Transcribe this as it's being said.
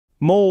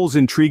Moles,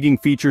 intriguing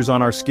features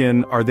on our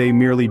skin, are they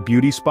merely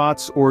beauty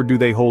spots or do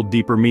they hold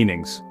deeper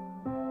meanings?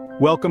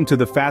 Welcome to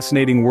the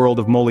fascinating world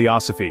of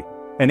moleosophy,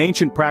 an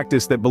ancient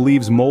practice that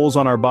believes moles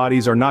on our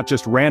bodies are not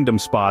just random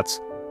spots,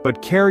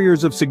 but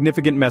carriers of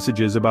significant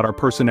messages about our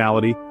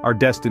personality, our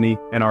destiny,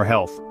 and our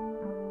health.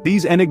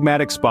 These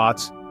enigmatic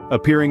spots,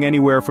 appearing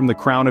anywhere from the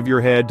crown of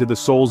your head to the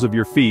soles of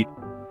your feet,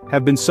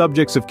 have been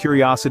subjects of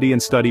curiosity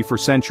and study for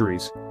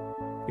centuries.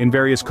 In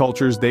various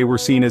cultures, they were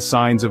seen as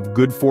signs of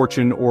good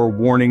fortune or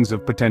warnings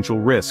of potential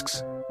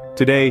risks.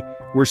 Today,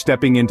 we're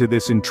stepping into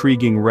this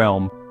intriguing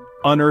realm,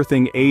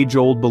 unearthing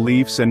age-old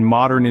beliefs and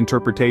modern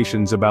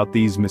interpretations about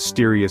these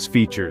mysterious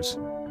features.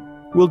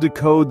 We'll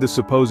decode the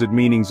supposed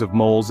meanings of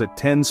moles at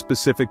 10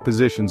 specific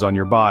positions on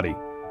your body.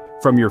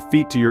 From your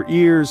feet to your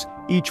ears,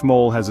 each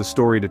mole has a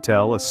story to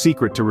tell, a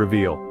secret to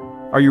reveal.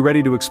 Are you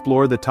ready to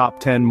explore the top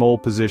 10 mole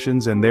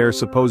positions and their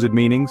supposed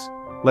meanings?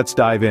 Let's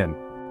dive in.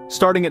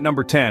 Starting at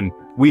number 10,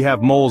 we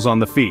have moles on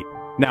the feet.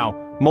 Now,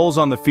 moles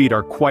on the feet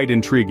are quite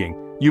intriguing.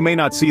 You may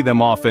not see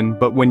them often,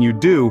 but when you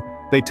do,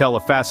 they tell a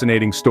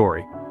fascinating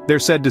story. They're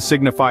said to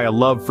signify a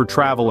love for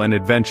travel and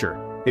adventure.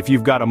 If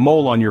you've got a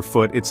mole on your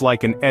foot, it's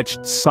like an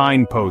etched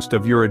signpost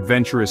of your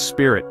adventurous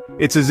spirit.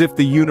 It's as if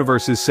the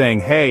universe is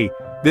saying, hey,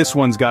 this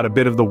one's got a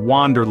bit of the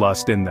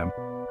wanderlust in them.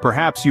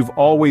 Perhaps you've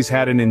always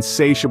had an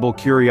insatiable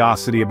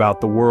curiosity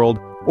about the world,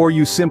 or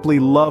you simply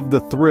love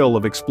the thrill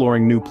of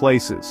exploring new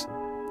places.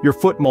 Your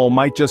foot mole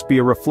might just be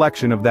a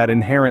reflection of that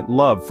inherent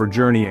love for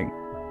journeying.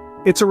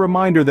 It's a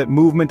reminder that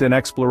movement and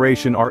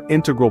exploration are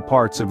integral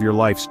parts of your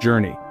life's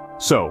journey.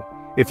 So,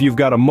 if you've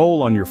got a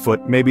mole on your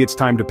foot, maybe it's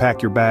time to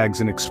pack your bags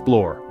and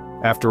explore.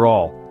 After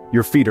all,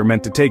 your feet are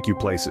meant to take you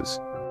places.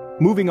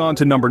 Moving on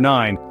to number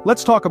 9,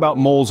 let's talk about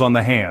moles on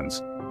the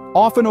hands.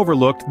 Often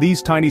overlooked,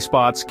 these tiny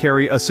spots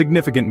carry a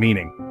significant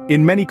meaning.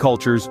 In many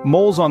cultures,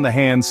 moles on the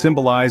hands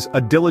symbolize a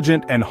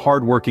diligent and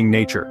hardworking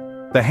nature.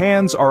 The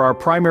hands are our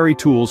primary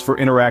tools for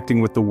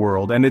interacting with the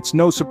world, and it's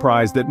no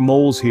surprise that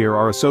moles here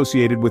are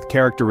associated with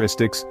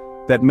characteristics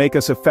that make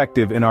us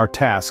effective in our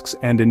tasks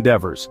and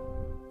endeavors.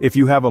 If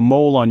you have a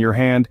mole on your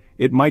hand,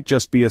 it might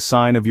just be a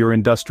sign of your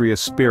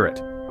industrious spirit.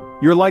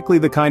 You're likely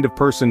the kind of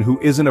person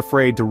who isn't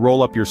afraid to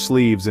roll up your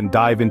sleeves and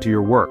dive into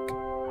your work.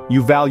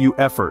 You value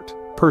effort,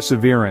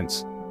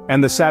 perseverance,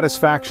 and the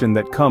satisfaction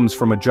that comes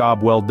from a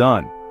job well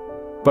done.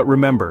 But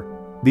remember,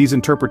 these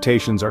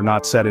interpretations are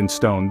not set in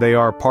stone. They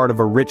are part of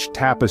a rich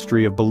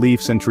tapestry of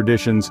beliefs and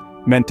traditions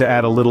meant to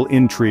add a little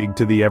intrigue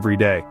to the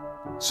everyday.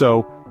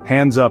 So,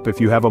 hands up if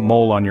you have a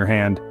mole on your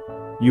hand.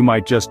 You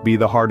might just be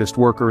the hardest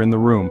worker in the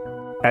room.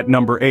 At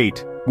number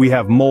 8, we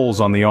have moles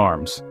on the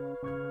arms.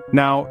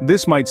 Now,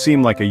 this might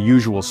seem like a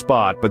usual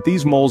spot, but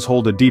these moles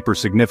hold a deeper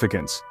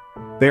significance.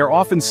 They are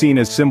often seen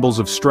as symbols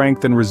of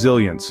strength and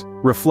resilience,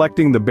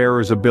 reflecting the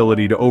bearer's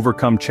ability to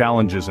overcome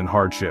challenges and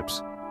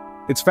hardships.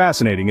 It's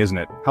fascinating, isn't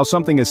it, how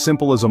something as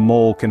simple as a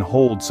mole can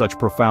hold such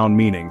profound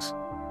meanings.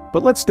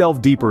 But let's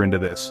delve deeper into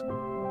this.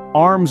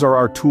 Arms are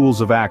our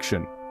tools of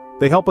action.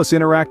 They help us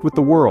interact with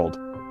the world.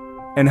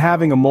 And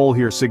having a mole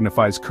here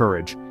signifies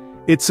courage.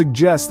 It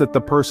suggests that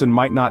the person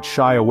might not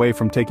shy away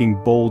from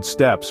taking bold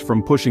steps,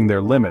 from pushing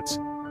their limits.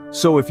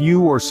 So if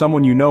you or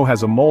someone you know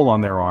has a mole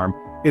on their arm,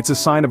 it's a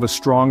sign of a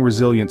strong,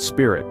 resilient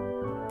spirit.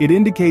 It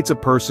indicates a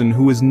person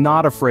who is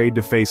not afraid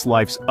to face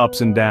life's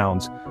ups and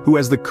downs, who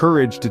has the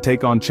courage to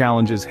take on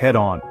challenges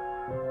head-on.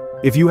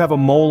 If you have a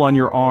mole on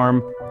your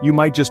arm, you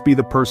might just be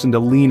the person to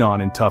lean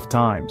on in tough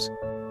times.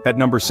 At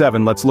number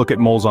 7, let's look at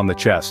moles on the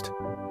chest.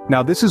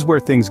 Now this is where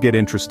things get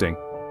interesting.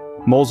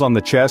 Moles on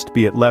the chest,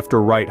 be it left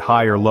or right,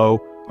 high or low,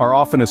 are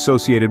often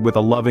associated with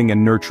a loving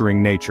and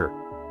nurturing nature.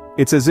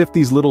 It's as if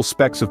these little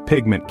specks of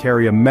pigment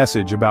carry a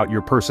message about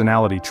your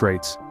personality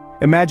traits.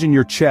 Imagine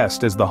your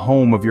chest as the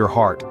home of your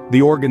heart,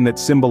 the organ that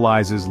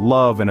symbolizes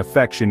love and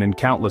affection in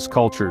countless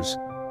cultures.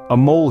 A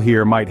mole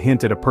here might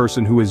hint at a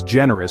person who is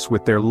generous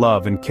with their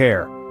love and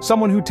care,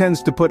 someone who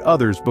tends to put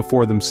others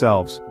before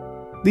themselves.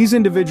 These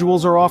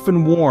individuals are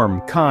often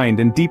warm,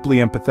 kind, and deeply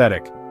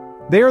empathetic.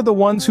 They are the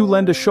ones who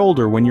lend a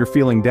shoulder when you're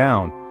feeling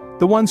down,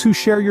 the ones who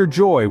share your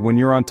joy when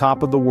you're on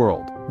top of the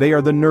world. They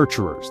are the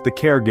nurturers, the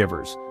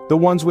caregivers, the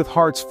ones with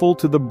hearts full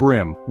to the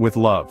brim with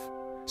love.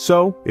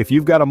 So, if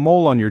you've got a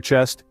mole on your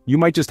chest, you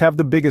might just have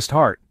the biggest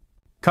heart.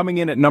 Coming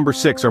in at number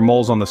 6 are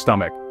moles on the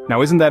stomach.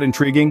 Now isn't that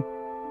intriguing?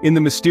 In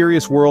the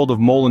mysterious world of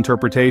mole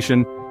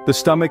interpretation, the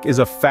stomach is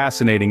a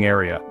fascinating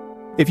area.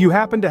 If you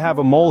happen to have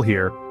a mole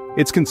here,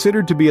 it's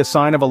considered to be a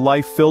sign of a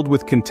life filled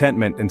with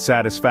contentment and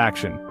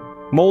satisfaction.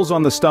 Moles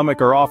on the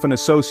stomach are often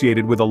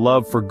associated with a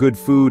love for good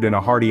food and a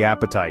hearty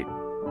appetite.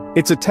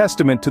 It's a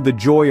testament to the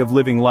joy of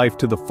living life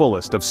to the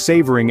fullest, of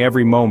savoring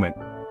every moment.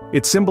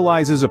 It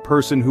symbolizes a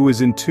person who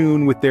is in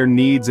tune with their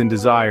needs and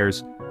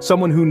desires,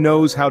 someone who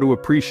knows how to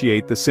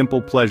appreciate the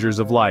simple pleasures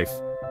of life.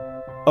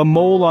 A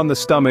mole on the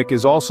stomach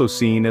is also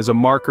seen as a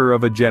marker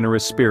of a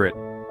generous spirit.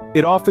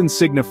 It often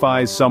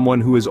signifies someone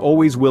who is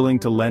always willing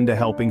to lend a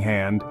helping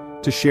hand,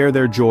 to share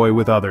their joy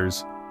with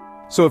others.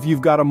 So if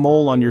you've got a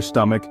mole on your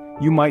stomach,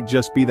 you might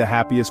just be the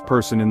happiest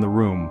person in the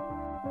room.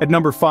 At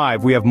number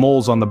 5, we have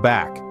moles on the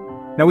back.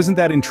 Now isn't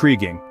that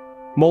intriguing?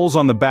 Moles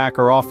on the back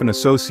are often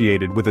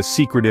associated with a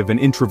secretive and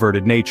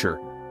introverted nature.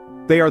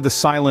 They are the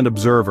silent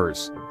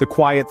observers, the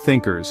quiet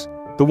thinkers,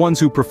 the ones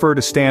who prefer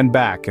to stand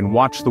back and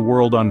watch the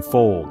world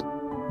unfold.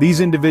 These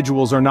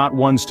individuals are not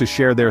ones to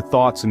share their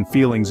thoughts and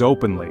feelings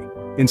openly.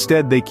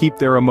 Instead, they keep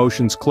their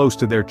emotions close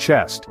to their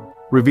chest,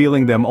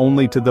 revealing them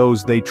only to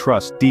those they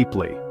trust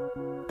deeply.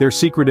 Their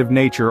secretive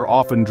nature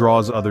often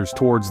draws others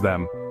towards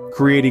them,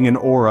 creating an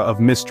aura of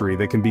mystery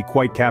that can be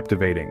quite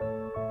captivating.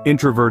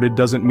 Introverted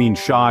doesn't mean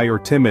shy or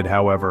timid,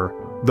 however.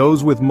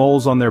 Those with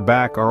moles on their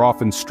back are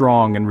often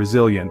strong and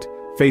resilient,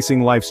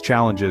 facing life's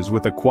challenges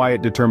with a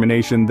quiet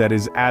determination that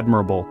is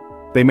admirable.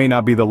 They may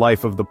not be the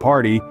life of the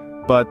party,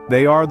 but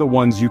they are the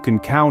ones you can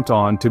count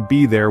on to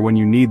be there when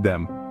you need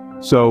them.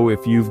 So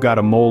if you've got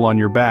a mole on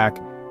your back,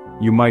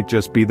 you might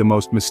just be the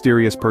most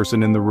mysterious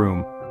person in the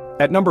room.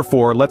 At number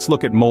 4, let's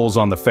look at moles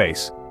on the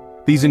face.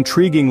 These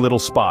intriguing little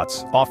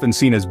spots, often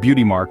seen as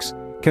beauty marks,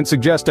 can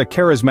suggest a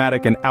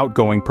charismatic and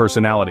outgoing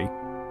personality.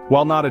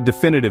 While not a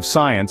definitive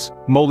science,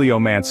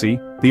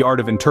 moleomancy, the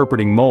art of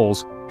interpreting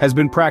moles, has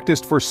been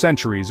practiced for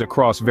centuries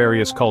across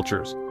various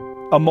cultures.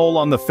 A mole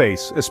on the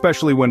face,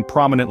 especially when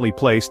prominently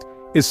placed,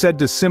 is said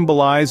to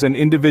symbolize an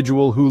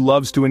individual who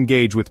loves to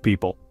engage with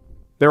people.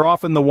 They're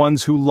often the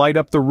ones who light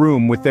up the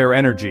room with their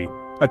energy,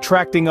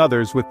 attracting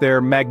others with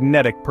their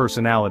magnetic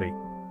personality.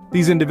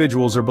 These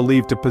individuals are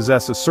believed to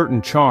possess a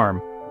certain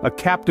charm, a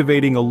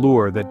captivating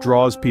allure that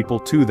draws people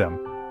to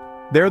them.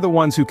 They're the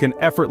ones who can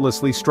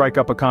effortlessly strike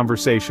up a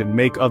conversation,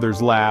 make others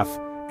laugh,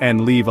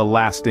 and leave a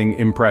lasting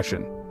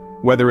impression.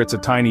 Whether it's a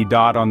tiny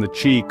dot on the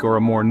cheek or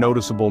a more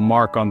noticeable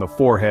mark on the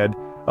forehead,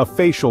 a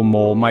facial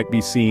mole might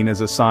be seen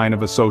as a sign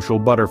of a social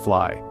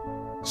butterfly.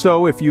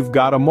 So if you've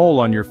got a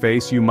mole on your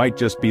face, you might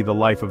just be the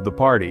life of the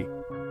party.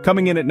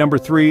 Coming in at number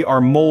 3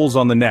 are moles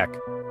on the neck.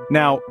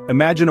 Now,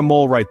 imagine a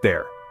mole right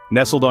there,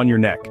 nestled on your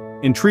neck.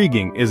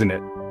 Intriguing, isn't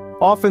it?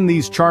 Often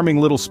these charming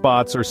little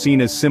spots are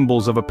seen as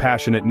symbols of a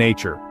passionate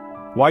nature.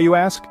 Why, you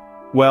ask?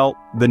 Well,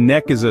 the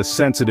neck is a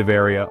sensitive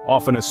area,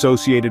 often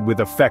associated with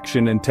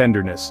affection and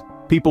tenderness.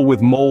 People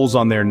with moles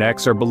on their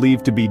necks are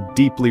believed to be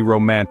deeply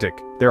romantic,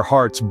 their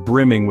hearts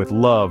brimming with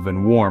love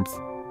and warmth.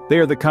 They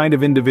are the kind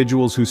of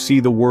individuals who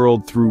see the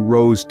world through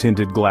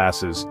rose-tinted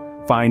glasses,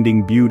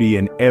 finding beauty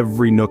in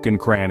every nook and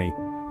cranny.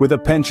 With a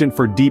penchant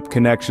for deep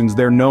connections,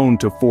 they're known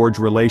to forge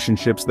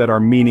relationships that are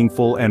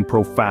meaningful and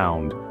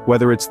profound,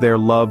 whether it's their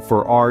love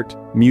for art,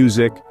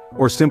 music,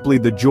 or simply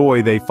the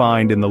joy they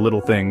find in the little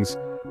things.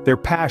 Their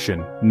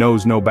passion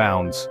knows no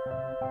bounds.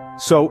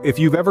 So, if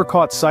you've ever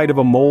caught sight of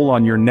a mole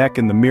on your neck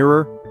in the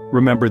mirror,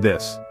 remember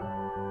this.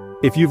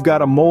 If you've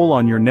got a mole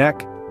on your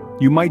neck,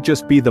 you might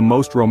just be the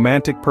most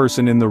romantic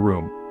person in the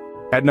room.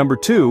 At number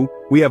 2,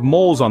 we have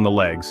moles on the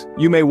legs.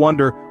 You may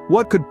wonder,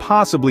 what could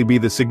possibly be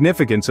the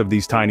significance of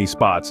these tiny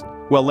spots?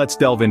 Well, let's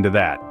delve into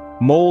that.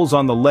 Moles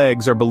on the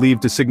legs are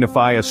believed to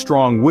signify a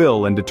strong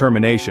will and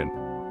determination.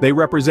 They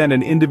represent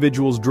an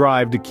individual's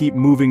drive to keep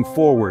moving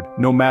forward,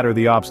 no matter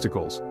the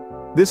obstacles.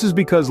 This is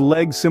because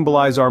legs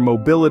symbolize our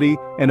mobility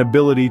and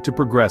ability to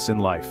progress in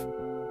life.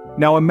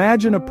 Now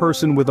imagine a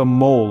person with a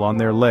mole on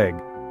their leg.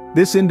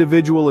 This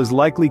individual is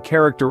likely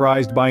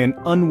characterized by an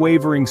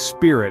unwavering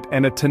spirit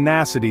and a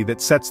tenacity that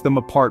sets them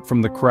apart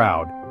from the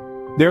crowd.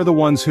 They're the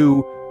ones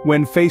who,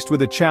 when faced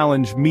with a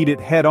challenge, meet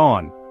it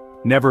head-on,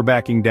 never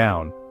backing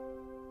down.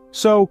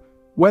 So,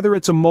 whether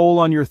it's a mole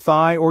on your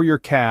thigh or your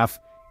calf,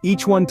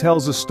 each one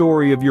tells a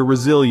story of your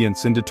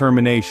resilience and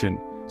determination.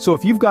 So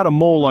if you've got a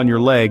mole on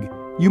your leg,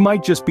 you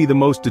might just be the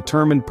most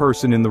determined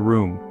person in the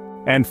room.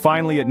 And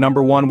finally, at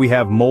number 1, we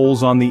have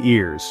moles on the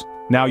ears.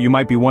 Now you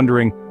might be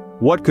wondering,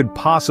 what could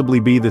possibly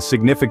be the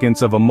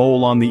significance of a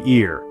mole on the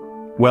ear?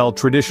 Well,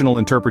 traditional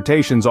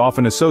interpretations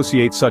often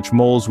associate such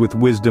moles with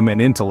wisdom and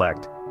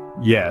intellect.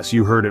 Yes,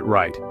 you heard it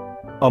right.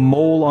 A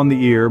mole on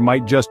the ear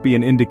might just be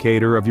an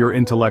indicator of your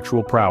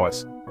intellectual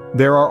prowess.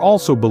 There are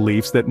also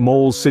beliefs that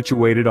moles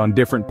situated on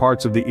different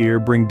parts of the ear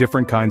bring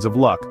different kinds of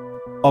luck.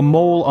 A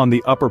mole on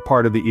the upper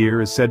part of the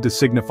ear is said to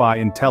signify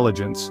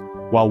intelligence,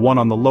 while one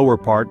on the lower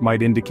part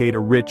might indicate a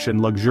rich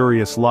and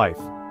luxurious life.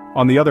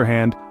 On the other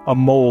hand, a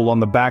mole on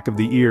the back of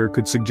the ear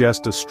could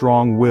suggest a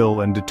strong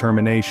will and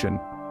determination.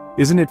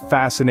 Isn't it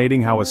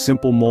fascinating how a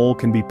simple mole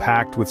can be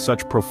packed with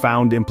such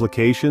profound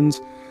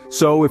implications?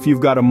 So if you've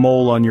got a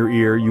mole on your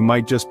ear, you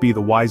might just be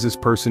the wisest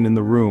person in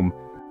the room.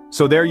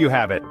 So there you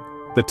have it.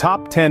 The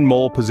top 10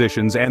 mole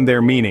positions and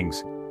their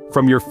meanings.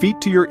 From your feet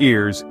to your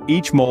ears,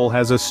 each mole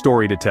has a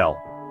story to tell.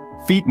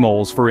 Feet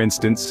moles, for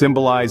instance,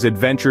 symbolize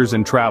adventures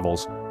and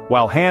travels,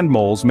 while hand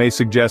moles may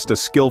suggest a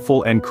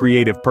skillful and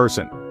creative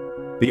person.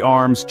 The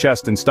arms,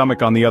 chest, and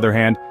stomach, on the other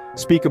hand,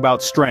 speak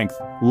about strength,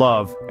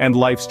 love, and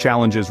life's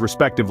challenges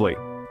respectively.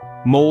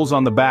 Moles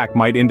on the back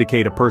might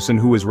indicate a person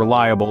who is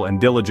reliable and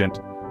diligent,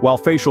 while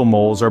facial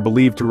moles are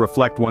believed to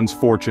reflect one's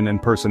fortune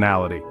and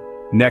personality.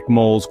 Neck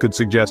moles could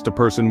suggest a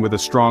person with a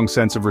strong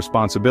sense of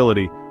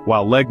responsibility,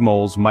 while leg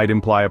moles might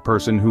imply a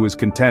person who is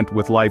content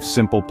with life's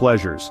simple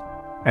pleasures.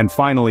 And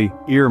finally,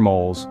 ear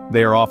moles,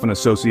 they are often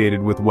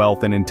associated with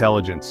wealth and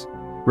intelligence.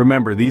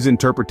 Remember, these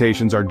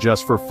interpretations are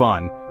just for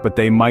fun, but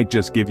they might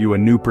just give you a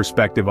new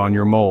perspective on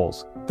your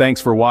moles. Thanks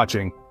for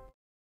watching.